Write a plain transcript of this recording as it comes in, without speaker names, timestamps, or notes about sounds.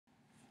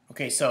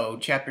Okay, so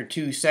Chapter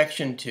 2,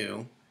 Section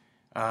 2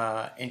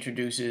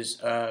 introduces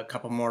a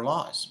couple more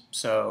laws.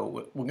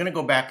 So we're going to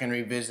go back and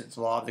revisit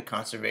the law of the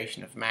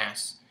conservation of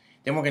mass.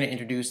 Then we're going to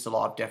introduce the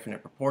law of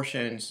definite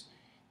proportions,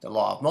 the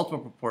law of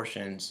multiple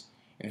proportions,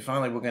 and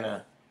finally we're going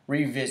to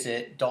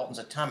revisit Dalton's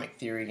atomic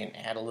theory and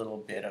add a little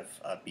bit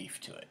of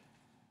beef to it.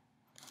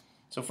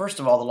 So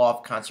first of all, the law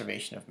of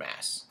conservation of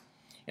mass.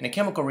 In a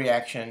chemical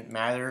reaction,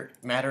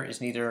 matter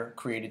is neither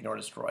created nor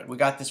destroyed. We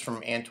got this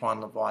from Antoine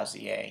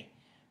Lavoisier a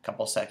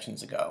couple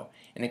sections ago.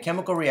 In a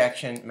chemical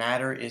reaction,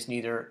 matter is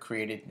neither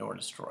created nor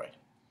destroyed.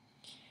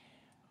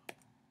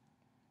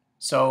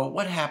 So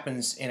what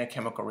happens in a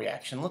chemical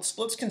reaction?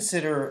 Let's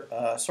consider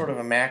sort of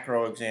a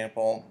macro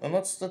example, and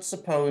let's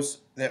suppose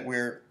that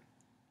we're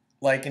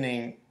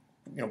likening,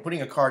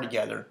 putting a car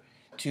together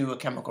to a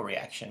chemical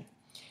reaction.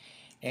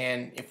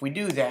 And if we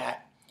do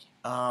that,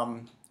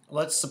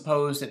 let's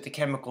suppose that the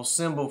chemical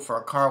symbol for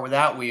a car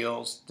without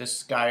wheels,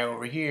 this guy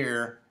over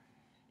here,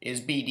 is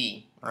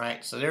BD. All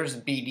right, so there's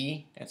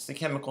BD. That's the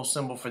chemical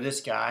symbol for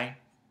this guy.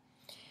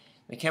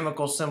 The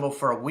chemical symbol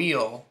for a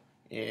wheel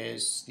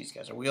is, these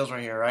guys are wheels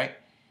right here, right?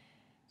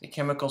 The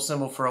chemical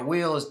symbol for a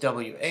wheel is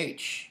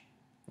WH.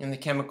 And the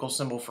chemical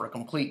symbol for a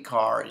complete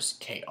car is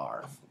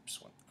KR.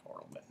 Oops, went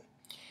forward a little bit.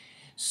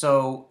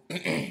 So,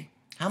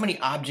 how many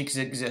objects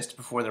exist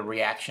before the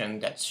reaction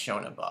that's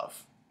shown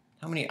above?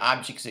 How many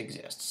objects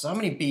exist? So how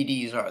many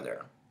BDs are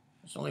there?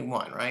 There's only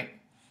one, right?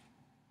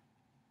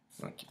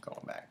 I'm going to keep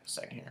going back a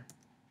second here.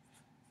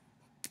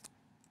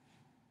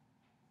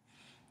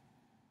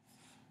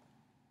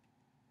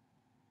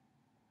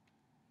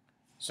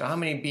 So how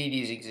many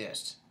BDs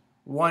exist?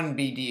 One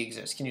BD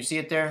exists. Can you see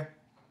it there?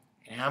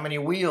 And how many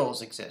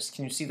wheels exist?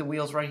 Can you see the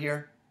wheels right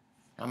here?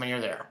 How many are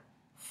there?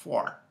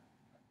 4.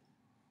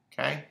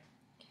 Okay?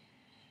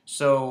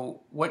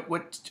 So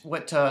what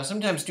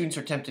sometimes students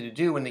are tempted to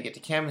do when they get to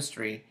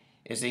chemistry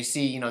is they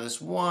see, this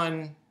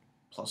 1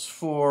 plus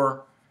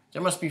 4,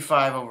 there must be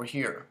 5 over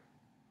here,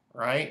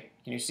 right?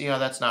 Can you see how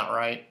that's not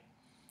right?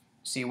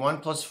 See 1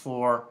 plus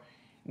 4,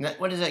 and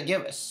what does that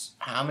give us?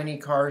 How many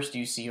cars do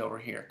you see over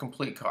here?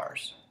 Complete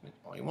cars.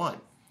 Only 1.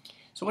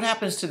 So what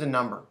happens to the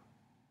number?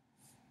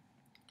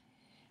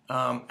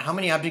 How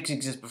many objects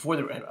exist before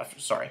the...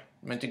 sorry,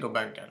 I meant to go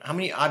back down. How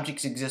many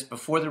objects exist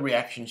before the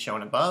reaction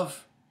shown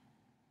above?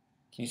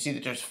 Can you see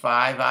that there's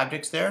 5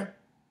 objects there?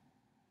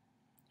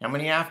 How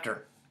many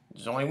after?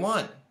 There's only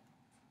 1.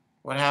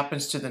 What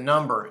happens to the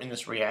number in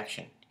this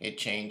reaction? It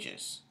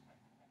changes.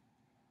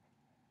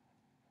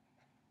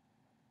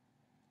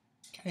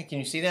 Okay, can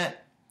you see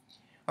that?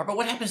 All right, but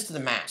what happens to the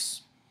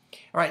mass?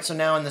 All right, so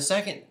now in the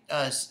second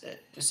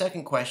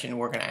question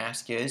we're going to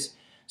ask is,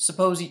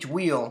 suppose each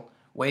wheel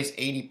weighs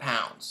 80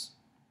 pounds.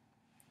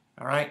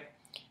 All right,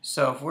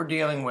 so if we're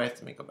dealing with,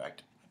 let me go back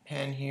to my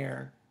pen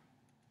here.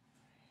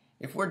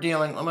 If we're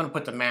dealing, I'm going to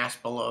put the mass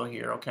below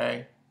here,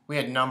 okay? We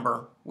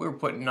were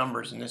putting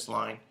numbers in this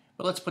line,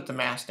 but let's put the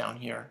mass down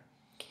here.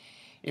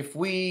 If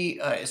we,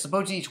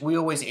 suppose each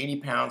wheel weighs 80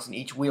 pounds and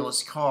each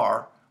wheelless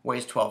car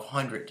weighs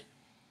 1,200.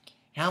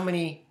 How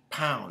many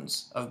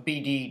pounds of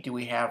BD do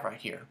we have right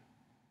here?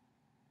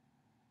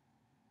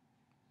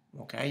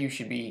 Okay, you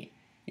should be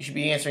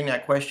answering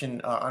that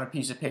question on a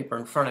piece of paper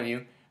in front of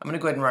you. I'm going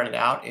to go ahead and write it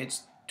out.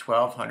 It's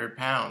 1,200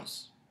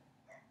 pounds,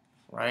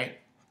 right?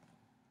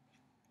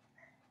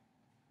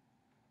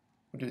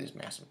 We'll do this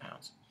mass in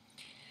pounds.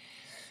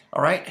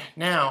 All right,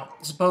 now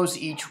suppose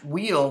each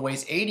wheel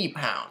weighs 80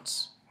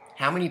 pounds.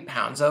 How many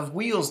pounds of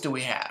wheels do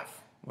we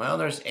have? Well,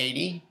 there's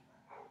 80,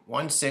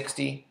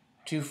 160,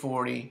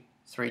 240,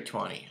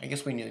 320. I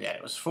guess we knew that.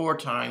 It was 4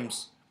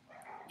 times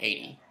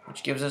 80,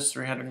 which gives us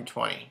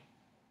 320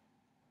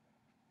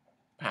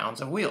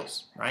 pounds of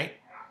wheels, right?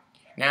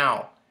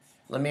 Now,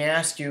 let me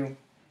ask you,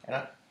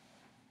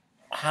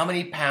 how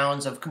many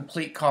pounds of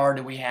complete car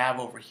do we have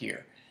over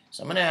here?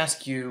 So I'm going to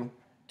ask you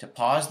to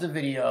pause the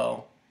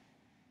video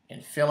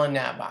and fill in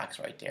that box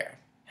right there.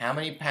 How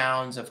many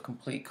pounds of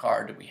complete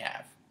car do we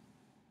have?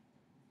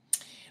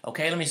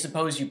 Okay, let me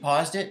suppose you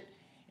paused it,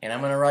 and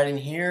I'm going to write in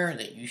here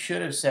that you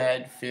should have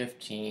said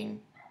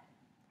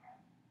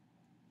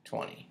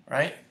 1520,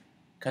 right?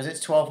 Because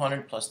it's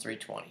 1,200 plus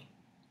 320.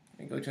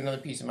 Let me go to another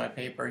piece of my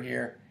paper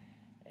here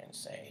and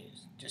say,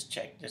 just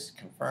check this,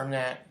 confirm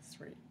that,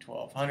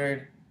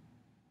 1,200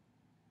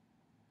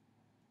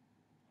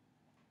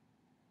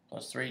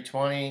 plus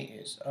 320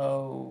 is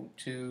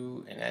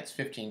 02, and that's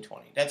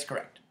 1520. That's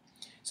correct.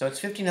 So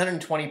it's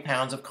 1,520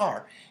 pounds of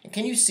car. And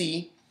can you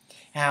see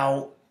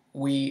how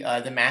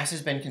the mass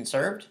has been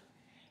conserved?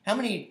 How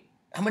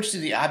much do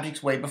the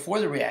objects weigh before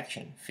the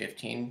reaction?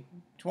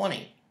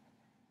 1520.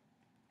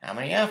 How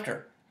many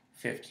after?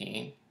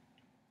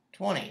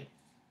 1520.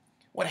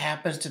 What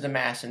happens to the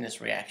mass in this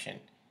reaction?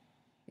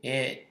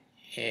 It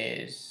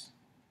is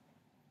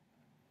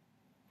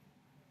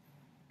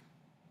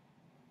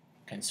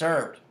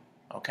conserved,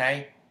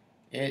 okay?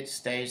 It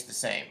stays the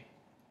same.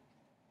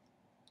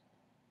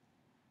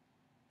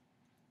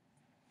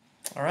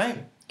 All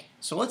right.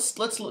 So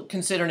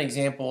consider an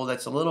example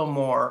that's a little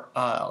more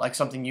like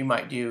something you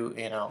might do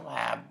in a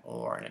lab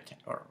or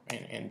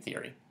in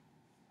theory.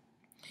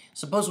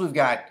 Suppose we've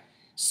got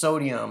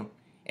sodium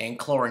and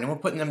chlorine, and we're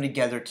putting them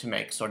together to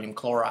make sodium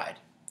chloride.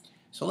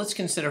 So let's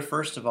consider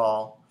first of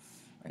all,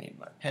 I need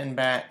my pen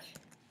back.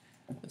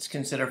 Let's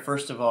consider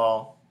first of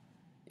all,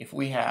 if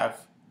we have,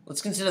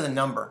 let's consider the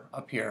number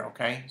up here,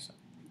 okay?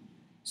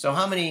 So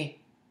how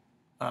many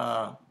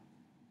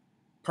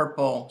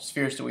purple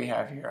spheres do we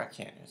have here? I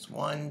can't. It's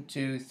 1,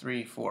 2,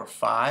 3, 4,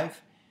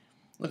 5.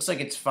 Looks like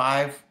it's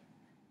 5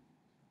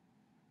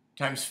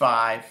 times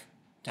 5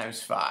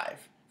 times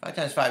 5. 5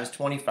 times 5 is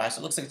 25, so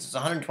it looks like it's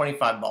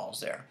 125 balls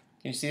there.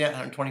 Can you see that?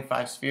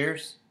 125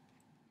 spheres?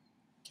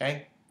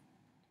 Okay.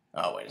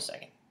 Oh, wait a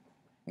second.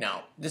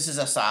 No, this is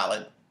a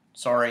solid.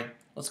 Sorry.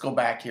 Let's go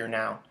back here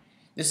now.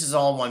 This is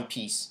all one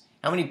piece.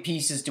 How many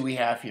pieces do we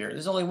have here?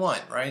 There's only one,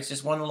 right? It's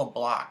just one little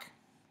block.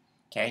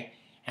 Okay.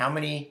 How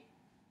many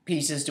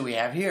pieces do we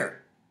have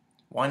here?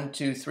 1,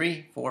 2,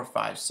 3, 4,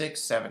 5,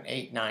 6, 7,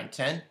 8, 9,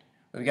 10.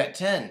 We've got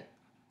 10,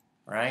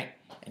 right?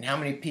 And how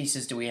many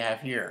pieces do we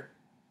have here?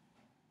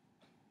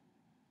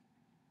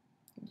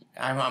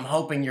 I'm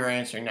hoping you're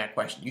answering that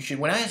question. You should,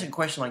 when I ask a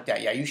question like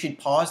that, yeah, you should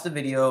pause the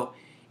video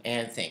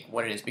and think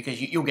what it is,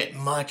 because you'll get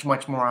much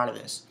more out of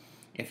this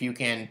if you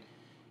can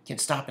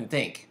stop and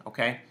think.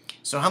 Okay.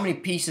 So how many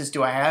pieces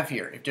do I have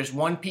here? If there's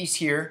one piece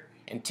here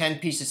and 10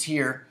 pieces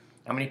here,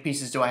 how many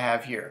pieces do I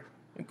have here?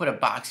 Let me put a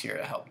box here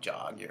to help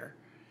jog you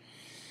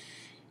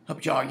a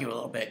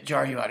little bit,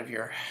 jar you out of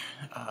your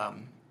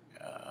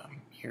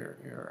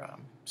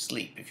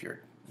sleep if you're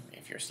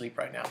asleep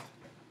right now.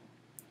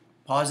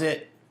 Pause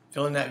it.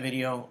 Fill in that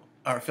video,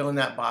 or fill in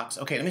that box.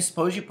 Okay, let me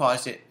suppose you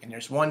paused it, and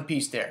there's one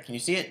piece there. Can you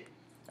see it?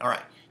 All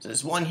right, so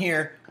there's one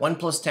here. 1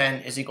 plus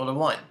 10 is equal to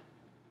 1, all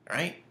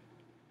right?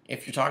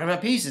 If you're talking about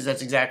pieces,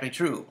 that's exactly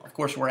true. Of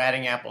course, we're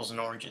adding apples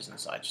and oranges and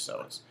such,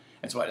 so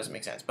that's why it doesn't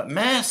make sense. But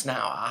mass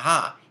now,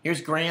 aha.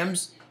 Here's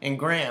grams and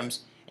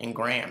grams and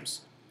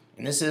grams.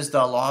 And this is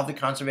the law of the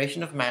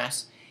conservation of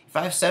mass. If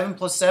I have 7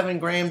 plus 7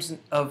 grams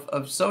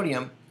of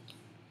sodium,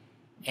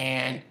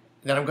 and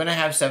then I'm going to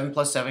have 7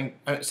 plus 7,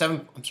 I'm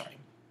sorry.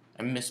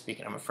 I'm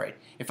misspeaking, I'm afraid.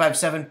 If I have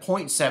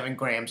 7.7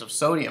 grams of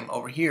sodium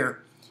over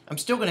here, I'm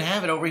still going to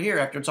have it over here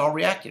after it's all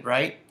reacted,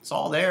 right? It's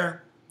all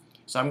there.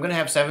 So I'm going to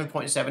have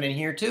 7.7 in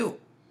here too.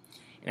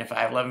 And if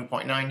I have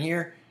 11.9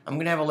 here, I'm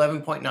going to have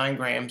 11.9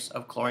 grams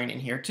of chlorine in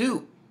here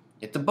too.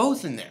 Get the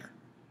both in there.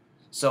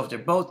 So if they're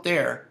both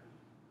there,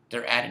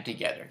 they're added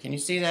together. Can you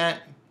see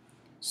that?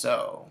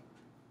 So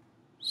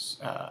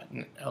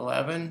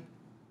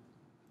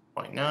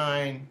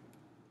 11.9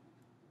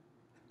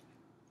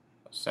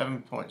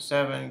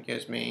 7.7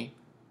 gives me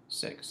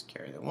 6,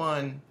 carry the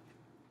 1,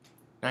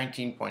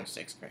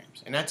 19.6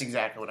 grams. And that's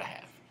exactly what I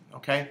have,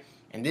 okay?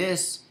 And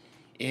this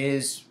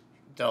is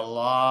the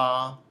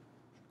law.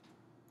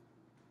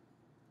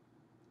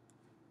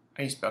 How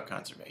do you spell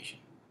conservation?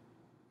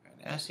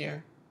 An S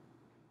here.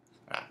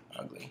 Ah,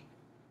 ugly.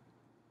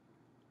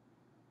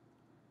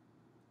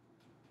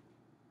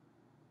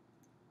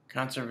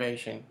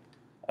 Conservation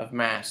of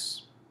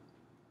mass.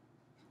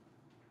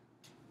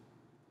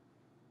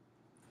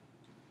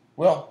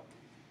 Well,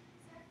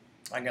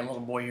 I got a little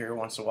boy here who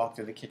wants to walk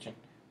through the kitchen.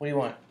 What do you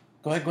want?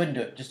 Go ahead and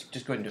do it. Just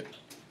go ahead and do it.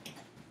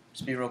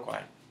 Just be real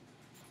quiet.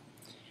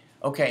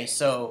 Okay,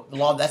 so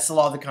that's the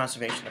law of the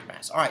conservation of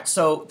mass. All right,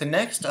 so the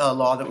next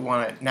law that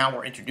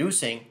we're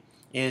introducing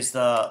is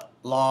the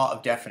law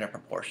of definite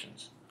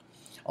proportions.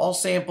 All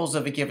samples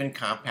of a given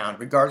compound,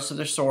 regardless of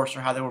their source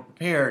or how they were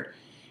prepared,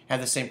 have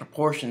the same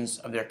proportions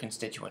of their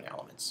constituent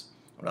elements.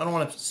 I don't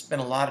want to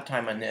spend a lot of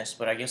time on this,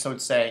 but I guess I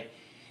would say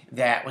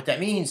that what that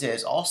means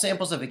is all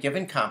samples of a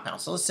given compound.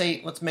 So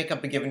let's make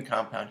up a given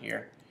compound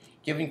here.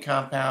 Given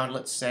compound,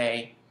 let's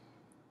say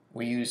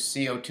we use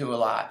CO2 a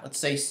lot. Let's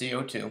say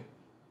CO2.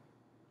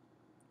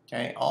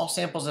 Okay, all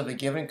samples of a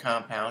given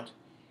compound,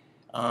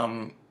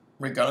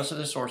 regardless of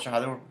the source or how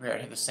they were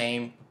prepared, have the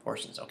same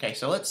proportions. Okay,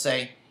 so let's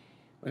say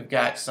we've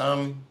got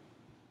some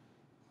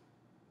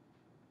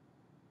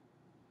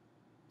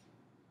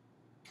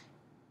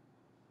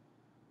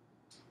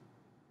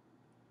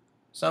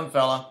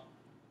fella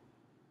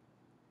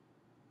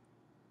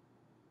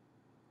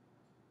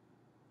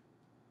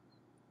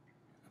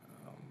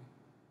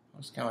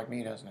looks kind of like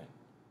me, doesn't it?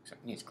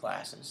 Except he needs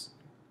glasses.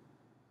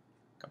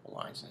 A couple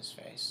lines in his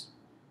face.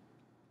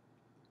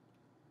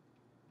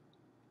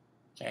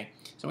 Okay,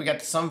 so we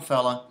got some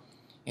fella,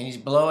 and he's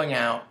blowing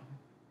out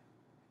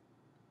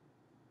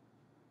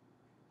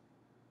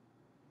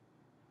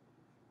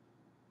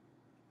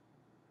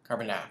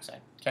carbon dioxide.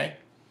 Okay,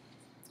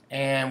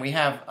 and we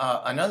have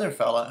another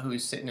fella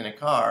who's sitting in a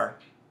car.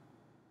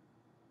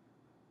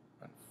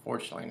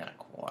 Unfortunately, not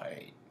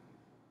quite.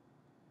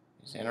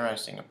 It's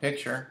interesting. A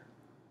picture.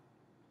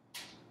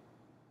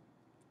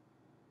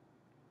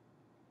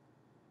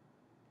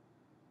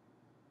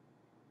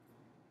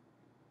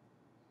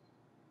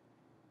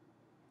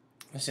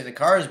 Let's say the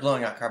car is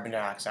blowing out carbon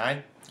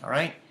dioxide, all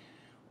right?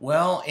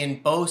 Well,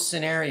 in both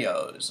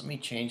scenarios, let me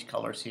change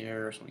colors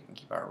here so we can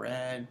keep our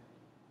red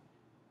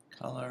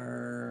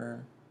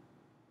color,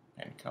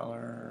 pen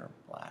color,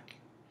 black.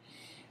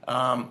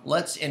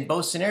 Let's, in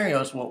both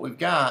scenarios, what we've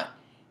got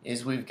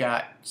is we've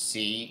got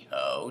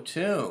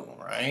CO2,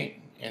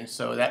 right? And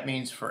so that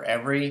means for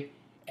every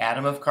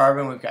atom of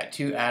carbon, we've got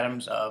 2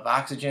 atoms of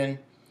oxygen.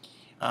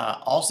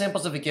 All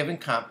samples of a given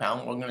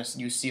compound, we're going to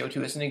use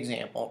CO2 as an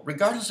example,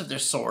 regardless of their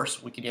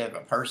source, we could have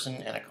a person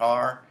and a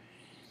car,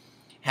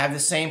 have the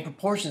same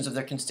proportions of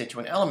their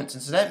constituent elements.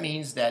 And so that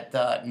means that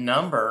the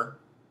number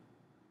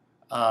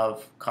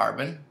of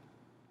carbon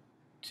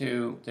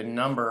to the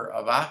number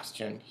of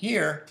oxygen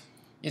here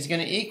is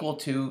going to equal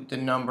to the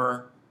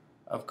number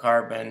of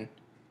carbon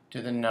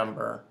to the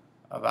number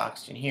of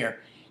oxygen here.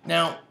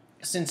 Now,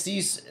 since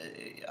these,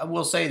 I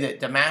will say that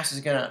the mass is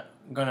going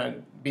to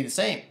be the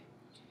same.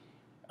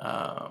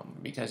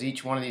 Because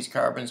each one of these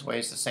carbons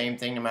weighs the same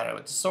thing no matter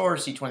what the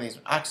source. Each one of these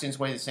oxygens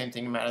weighs the same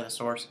thing no matter the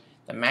source.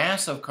 The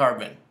mass of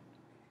carbon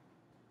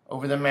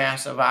over the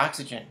mass of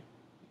oxygen,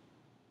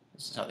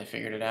 this is how they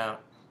figured it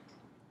out,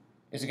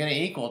 is going to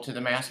equal to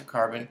the mass of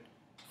carbon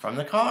from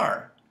the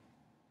car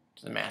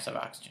to the mass of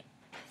oxygen.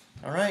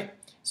 All right?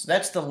 So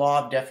that's the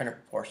law of definite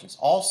proportions.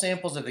 All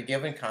samples of the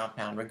given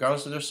compound,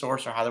 regardless of their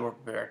source or how they were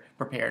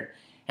prepared,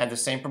 have the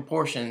same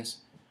proportions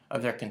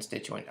of their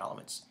constituent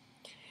elements.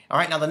 All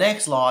right, now the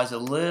next law is a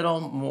little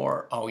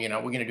more, we're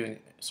going to do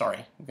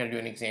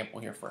an example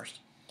here first.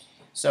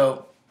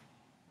 So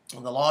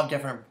the law of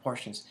definite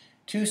proportions,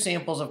 2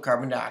 samples of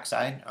carbon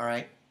dioxide, all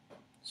right?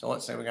 So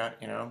let's say we got,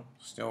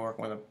 still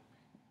working with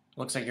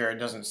looks like here it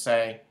doesn't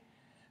say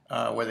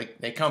where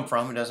they come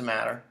from, it doesn't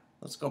matter.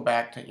 Let's go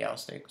back to,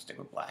 let's stick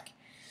with black.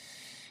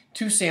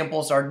 2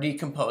 samples are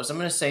decomposed. I'm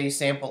going to say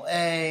sample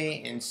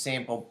A and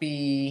sample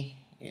B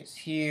is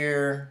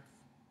here,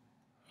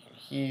 and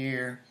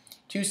here.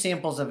 2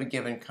 samples of a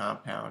given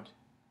compound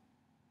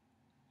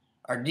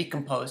are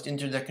decomposed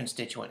into their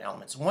constituent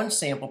elements. One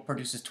sample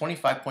produces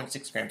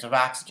 25.6 grams of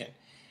oxygen.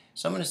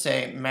 So I'm going to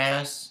say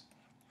mass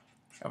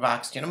of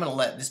oxygen. I'm going to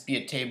let this be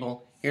a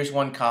table. Here's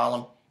one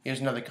column, here's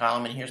another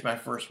column, and here's my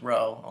first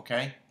row,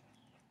 okay?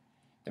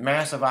 The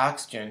mass of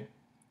oxygen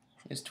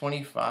is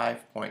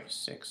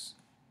 25.6.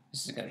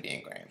 This is going to be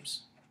in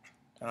grams.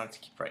 I don't have to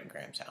keep writing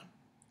grams out.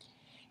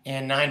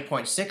 And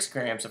 9.6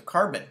 grams of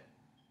carbon.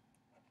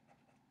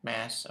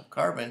 Mass of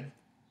carbon,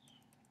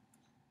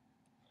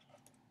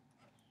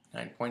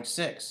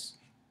 9.6.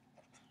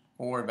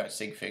 We'll worry about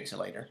sig figs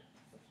later.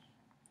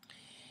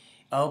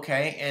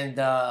 Okay, and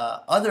the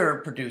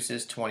other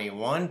produces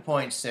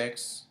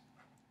 21.6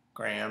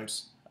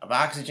 grams of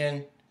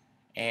oxygen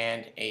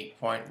and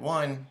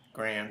 8.1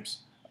 grams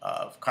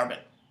of carbon.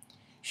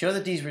 Show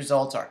that these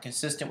results are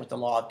consistent with the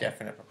law of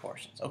definite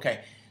proportions.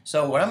 Okay,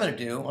 so what I'm going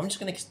to do, I'm just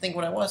going to think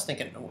what I was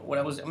thinking. I'm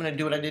going to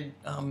do what I did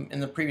in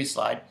the previous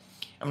slide.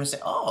 I'm going to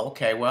say,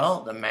 okay,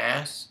 well, the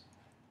mass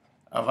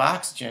of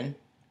oxygen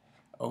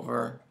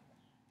over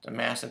the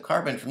mass of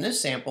carbon from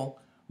this sample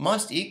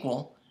must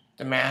equal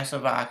the mass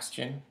of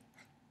oxygen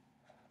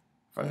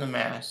from the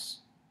mass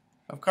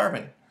of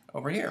carbon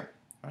over here,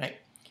 right?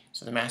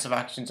 So the mass of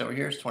oxygen over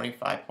here is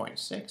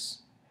 25.6.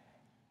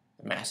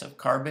 The mass of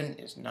carbon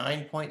is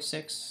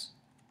 9.6.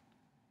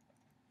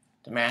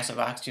 The mass of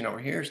oxygen over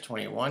here is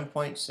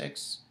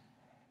 21.6.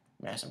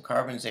 Mass of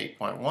carbon is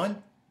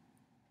 8.1.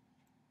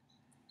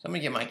 So I'm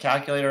going to get my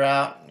calculator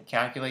out and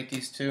calculate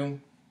these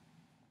two.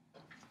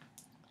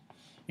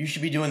 You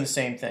should be doing the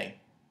same thing.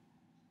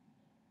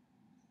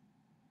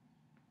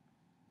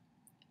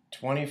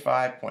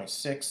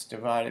 25.6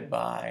 divided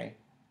by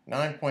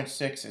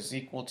 9.6 is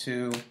equal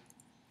to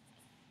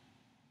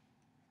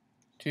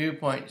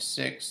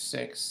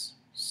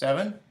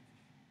 2.667.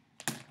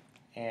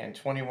 And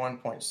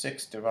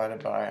 21.6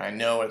 divided by, I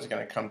know it's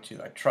going to come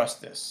to, I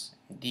trust this,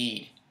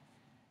 indeed,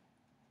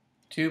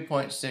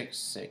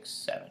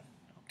 2.667.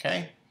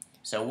 Okay,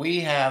 so we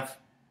have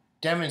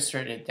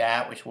demonstrated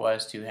that which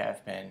was to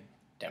have been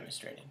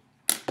demonstrated.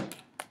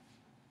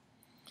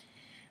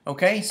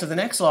 Okay, so the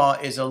next law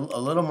is a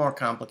little more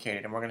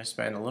complicated, and we're going to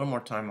spend a little more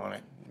time on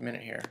it in a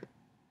minute here.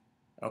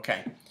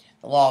 Okay,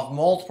 the law of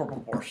multiple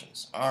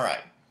proportions. All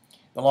right,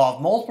 the law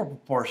of multiple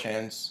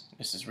proportions,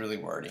 this is really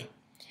wordy.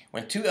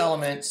 When 2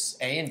 elements,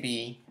 A and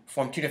B,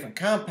 form 2 different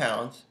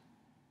compounds,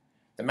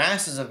 the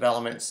masses of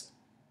element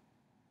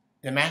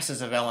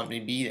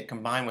B that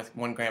combine with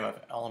 1 gram of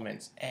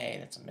elements A,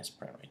 that's a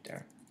misprint right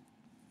there,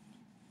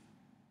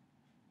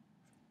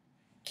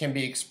 can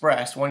be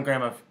expressed, 1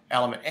 gram of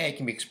element A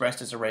can be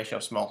expressed as a ratio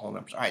of small whole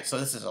numbers. All right, so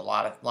this is a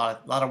lot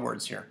of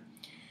words here.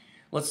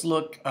 Let's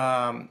look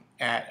at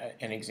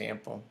an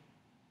example.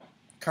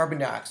 Carbon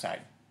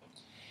dioxide.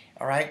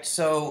 All right,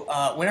 so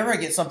whenever I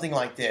get something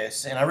like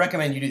this, and I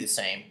recommend you do the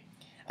same,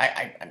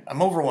 I'm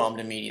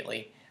overwhelmed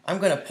immediately. I'm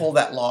going to pull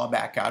that law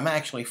back out. I'm going to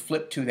actually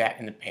flip to that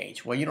in the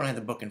page. Well, you don't have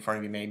the book in front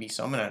of you maybe,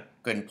 so I'm going to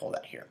go ahead and pull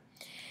that here.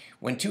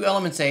 When 2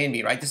 elements A and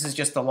B, right, this is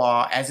just the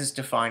law as is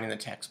defined in the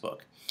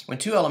textbook. When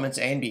 2 elements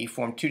A and B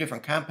form 2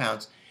 different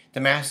compounds,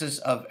 the masses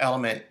of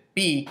element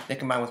B that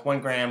combine with 1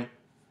 gram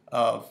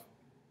of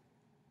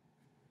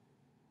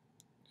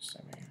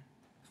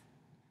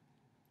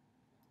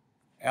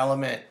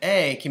element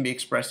A can be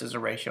expressed as a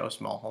ratio of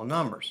small whole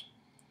numbers.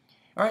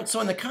 All right,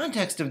 so in the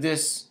context of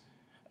this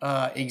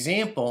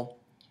example,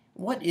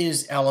 what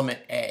is element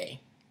A?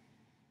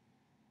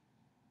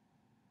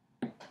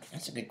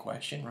 That's a good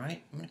question,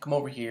 right? I'm going to come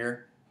over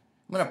here.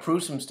 I'm going to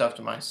prove some stuff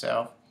to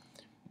myself.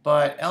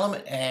 But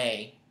element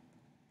A,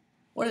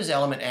 what is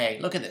element A?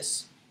 Look at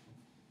this.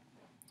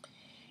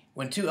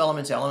 When two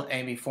elements, element A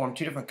and B, form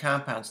two different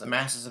compounds, the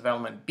masses of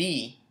element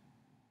B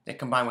that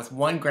combine with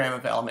 1 gram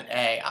of element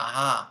A.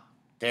 Aha,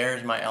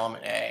 there's my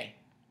element A,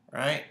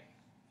 right?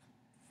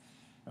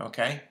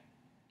 Okay,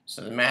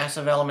 so the mass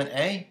of element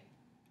A,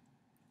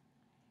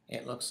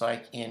 it looks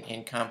like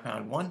in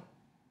compound 1.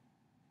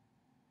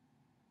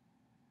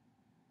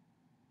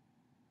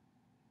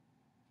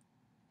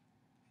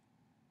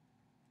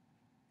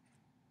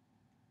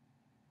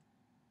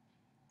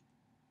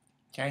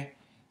 Okay,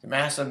 the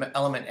mass of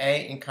element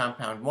A in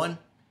compound 1,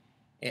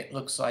 it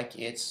looks like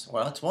it's,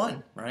 well, it's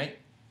 1, right?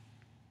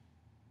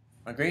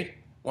 Agreed?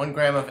 1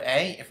 gram of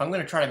A. If I'm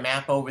going to try to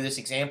map over this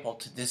example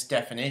to this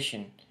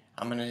definition,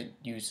 I'm going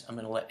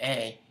to let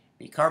A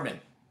be carbon.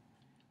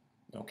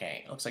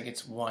 Okay, it looks like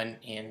it's 1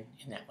 in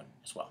that one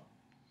as well.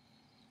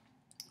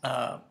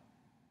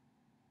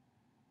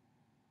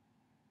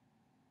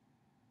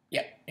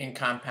 Yeah, in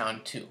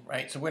compound 2,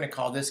 right? So we're going to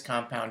call this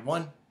compound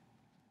 1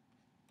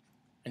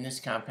 and this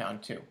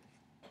compound 2.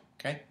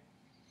 Okay?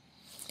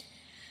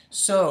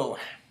 So,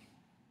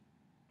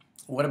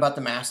 what about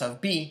the mass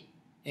of B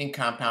in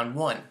compound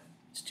 1?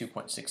 It's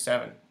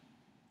 2.67.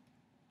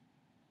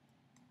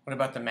 What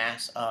about the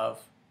mass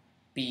of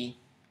B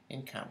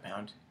in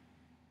compound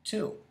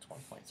 2? It's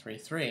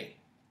 1.33.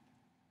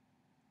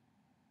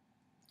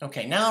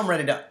 Okay, now I'm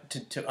ready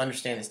to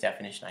understand this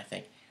definition, I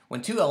think.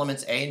 When two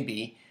elements, A and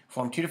B,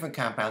 form two different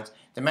compounds,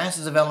 the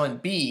masses of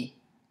element B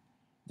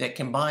that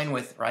combine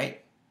with,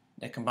 right,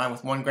 that combine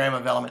with 1 gram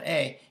of element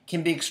A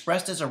can be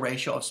expressed as a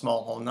ratio of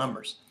small whole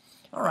numbers.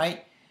 All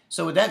right,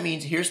 so what that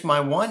means, here's my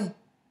one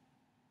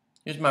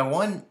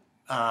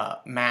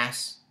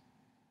mass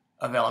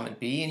of element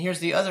B, and here's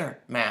the other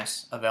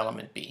mass of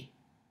element B.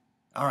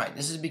 All right,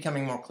 this is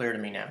becoming more clear to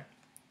me now.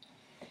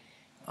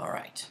 All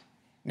right,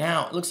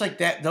 now it looks like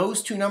that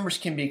those two numbers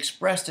can be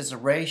expressed as a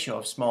ratio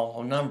of small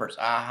whole numbers.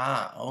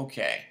 Aha,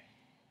 okay.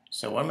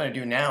 So what I'm going to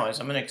do now is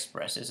I'm going to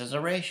express this as a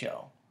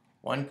ratio,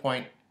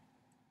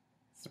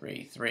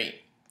 1.33.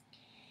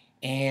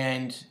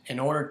 And in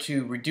order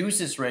to reduce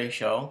this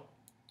ratio,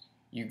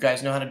 you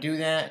guys know how to do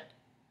that.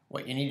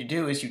 What you need to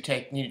do is you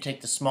need to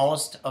take the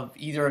smallest of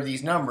either of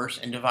these numbers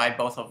and divide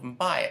both of them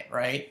by it,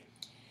 right?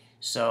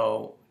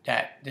 So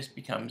this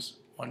becomes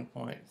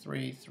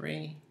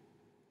 1.33.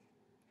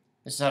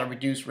 This is how to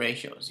reduce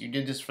ratios. You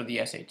did this for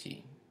the SAT.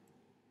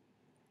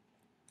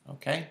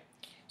 Okay?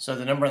 So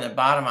the number on the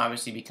bottom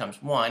obviously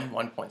becomes 1.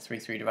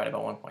 1.33 divided by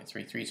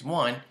 1.33 is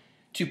 1.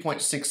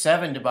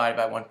 2.67 divided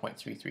by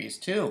 1.33 is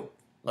 2.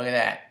 Look at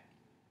that.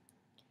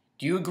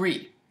 Do you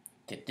agree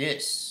that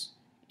this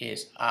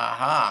is,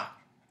 aha,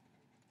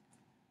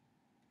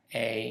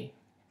 a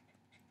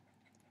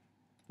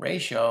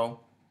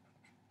ratio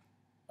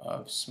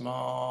of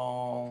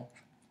small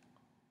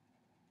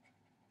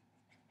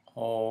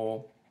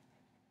whole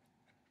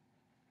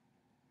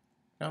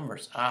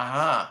numbers?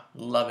 Aha,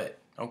 love it.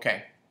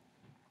 Okay.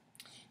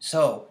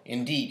 So,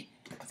 indeed,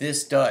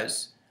 this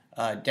does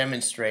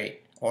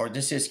demonstrate, or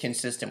this is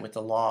consistent with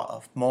the law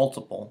of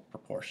multiple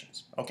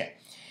proportions. Okay.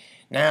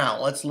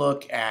 Now, let's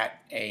look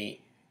at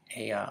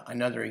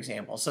another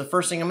example. So the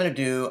first thing I'm going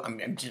to do,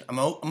 I'm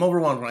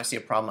overwhelmed when I see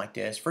a problem like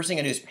this. First thing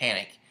I do is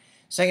panic.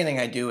 Second thing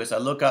I do is I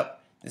look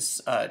up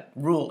this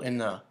rule in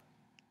the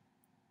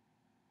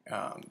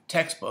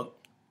textbook,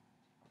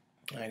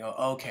 and I go,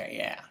 okay,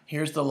 yeah,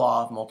 here's the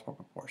law of multiple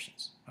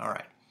proportions. All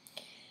right.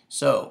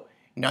 So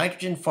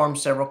nitrogen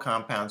forms several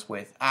compounds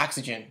with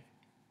oxygen,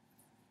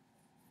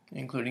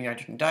 including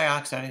nitrogen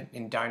dioxide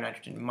and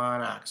dinitrogen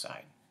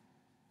monoxide.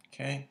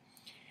 Okay.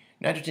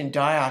 Nitrogen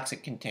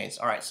dioxide contains,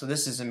 all right, so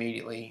this is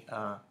immediately,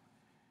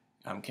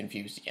 I'm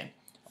confused again,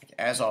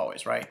 as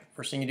always, right?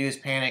 First thing you do is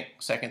panic.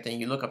 Second thing,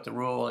 you look up the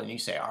rule and you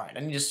say, all right,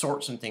 I need to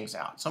sort some things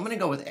out. So I'm going to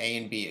go with A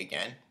and B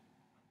again.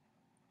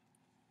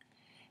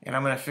 And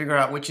I'm going to figure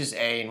out which is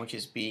A and which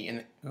is B.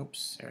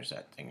 Oops, there's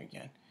that thing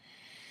again.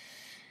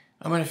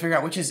 I'm going to figure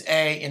out which is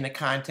A in the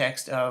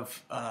context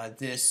of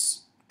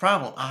this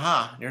problem.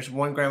 Aha, there's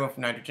 1 gram of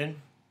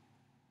nitrogen,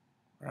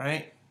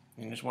 right?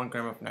 And there's 1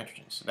 gram of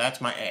nitrogen. So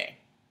that's my A.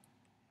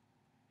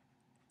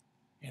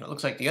 And it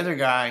looks like the other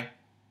guy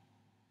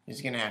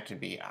is going to have to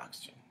be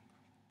oxygen.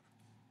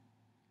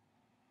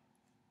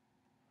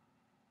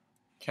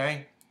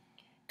 Okay.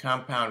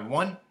 Compound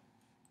 1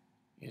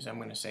 is, I'm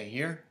going to say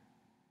here.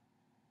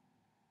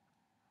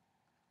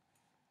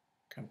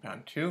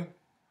 Compound 2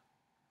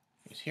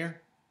 is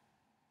here.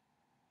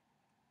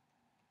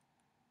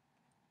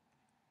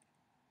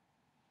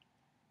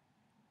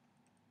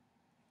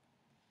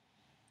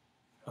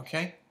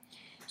 Okay.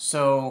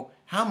 So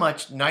how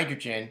much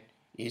nitrogen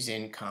is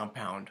in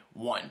compound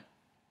 1?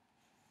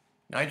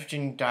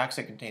 Nitrogen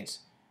dioxide contains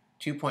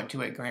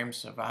 2.28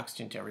 grams of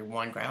oxygen to every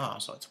 1 gram. Oh,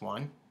 so it's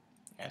 1,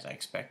 as I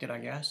expected, I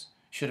guess.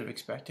 Should have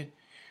expected.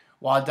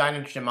 While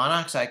dinitrogen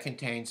monoxide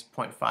contains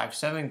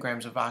 0.57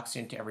 grams of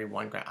oxygen to every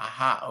 1 gram.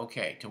 Aha,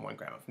 okay, to 1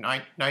 gram of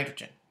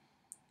nitrogen.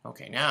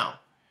 Okay, now,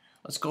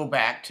 let's go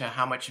back to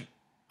how much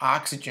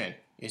oxygen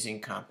is in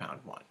compound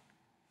 1.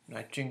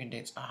 Nitrogen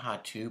contains,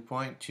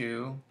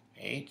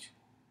 2.28.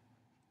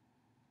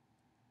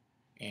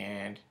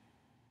 And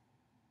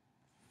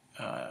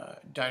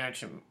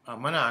dinitrogen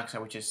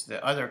monoxide, which is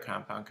the other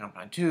compound,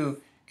 compound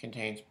 2,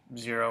 contains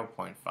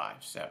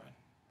 0.57.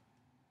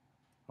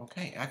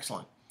 Okay,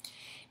 excellent.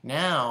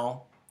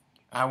 Now,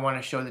 I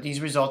want to show that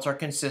these results are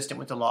consistent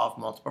with the law of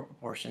multiple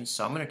proportions.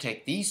 So I'm going to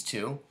take these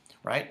two,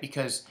 right,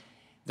 because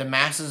the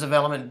masses of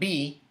element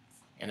B,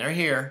 and they're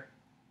here.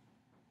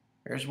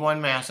 Here's one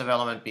mass of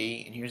element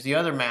B, and here's the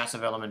other mass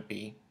of element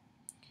B.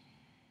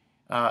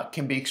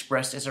 Can be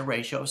expressed as a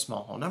ratio of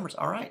small whole numbers.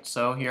 All right,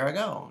 so here I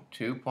go.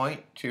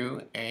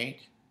 2.28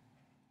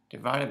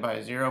 divided by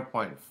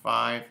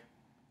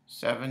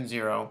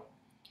 0.570.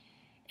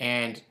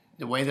 And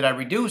the way that I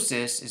reduce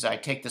this is I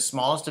take the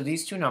smallest of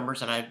these two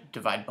numbers and I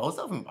divide both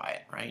of them by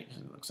it, right?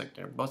 It looks like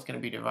they're both going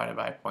to be divided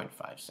by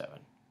 0.57.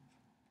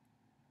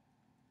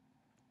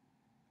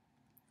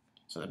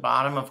 So the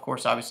bottom, of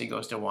course, obviously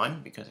goes to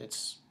 1 because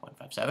it's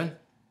 0.57. And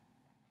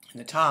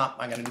the top,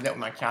 I got to do that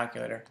with my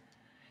calculator.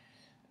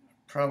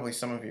 Probably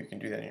some of you can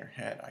do that in your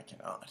head. I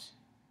cannot.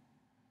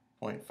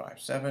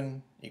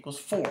 0.57 equals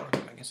 4.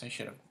 I guess I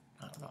should have,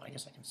 I don't know. I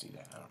guess I can see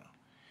that. I don't know.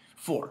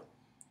 4.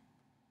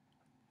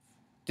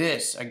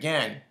 This,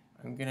 again,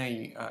 I'm going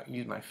to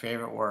use my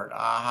favorite word.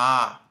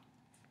 Aha.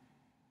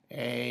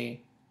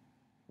 A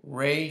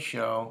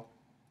ratio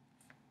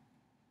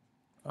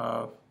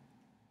of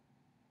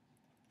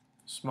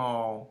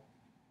small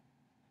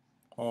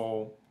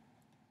whole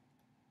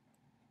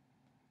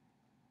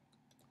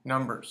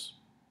numbers.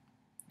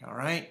 All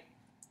right,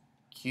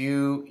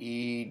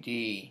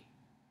 QED.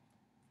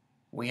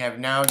 We have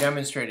now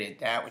demonstrated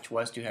that which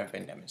was to have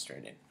been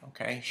demonstrated.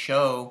 Okay,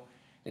 show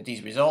that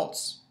these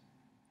results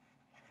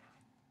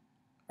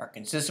are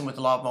consistent with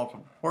the law of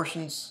multiple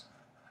proportions.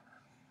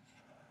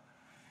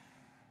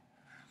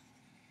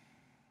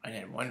 And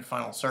then one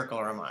final circle,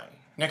 or my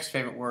next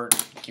favorite word,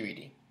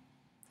 QED.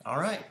 All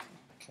right,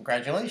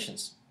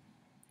 congratulations.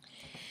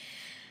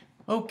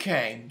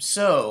 Okay,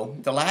 so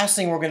the last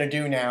thing we're going to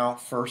do now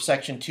for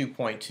section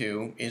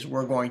 2.2 is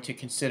we're going to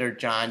consider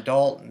John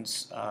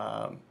Dalton's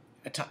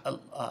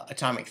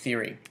atomic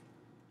theory.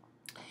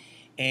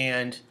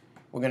 And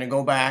we're going to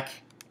go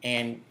back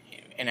and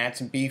add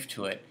some beef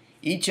to it.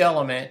 Each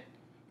element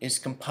is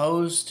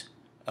composed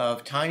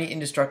of tiny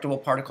indestructible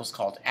particles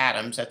called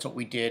atoms. That's what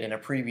we did in a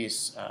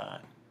previous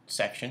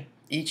section.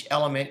 Each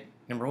element,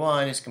 number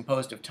 1, is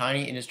composed of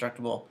tiny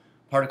indestructible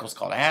particles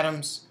called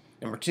atoms.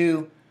 Number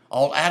 2,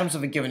 all atoms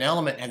of a given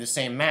element have the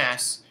same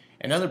mass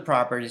and other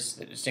properties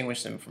that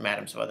distinguish them from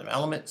atoms of other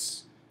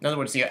elements. In other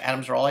words, the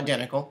atoms are all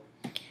identical.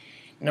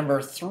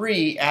 Number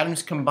 3,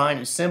 atoms combine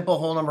in simple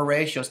whole number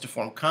ratios to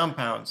form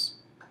compounds.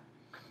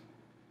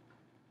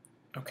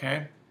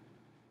 Okay,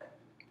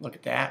 look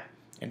at that.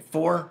 And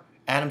 4,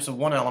 atoms of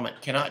one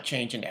element cannot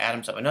change into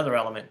atoms of another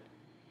element.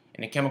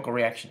 In a chemical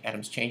reaction,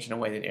 atoms change in a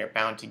way that they are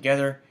bound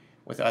together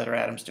with other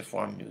atoms to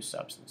form new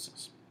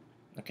substances.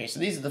 Okay, so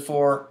these are the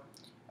 4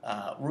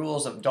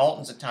 rules of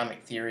Dalton's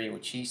atomic theory,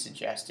 which he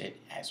suggested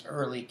as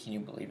early, can you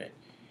believe it,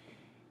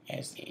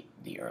 as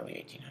the early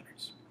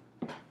 1800s.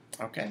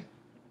 Okay,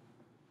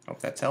 hope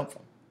that's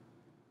helpful.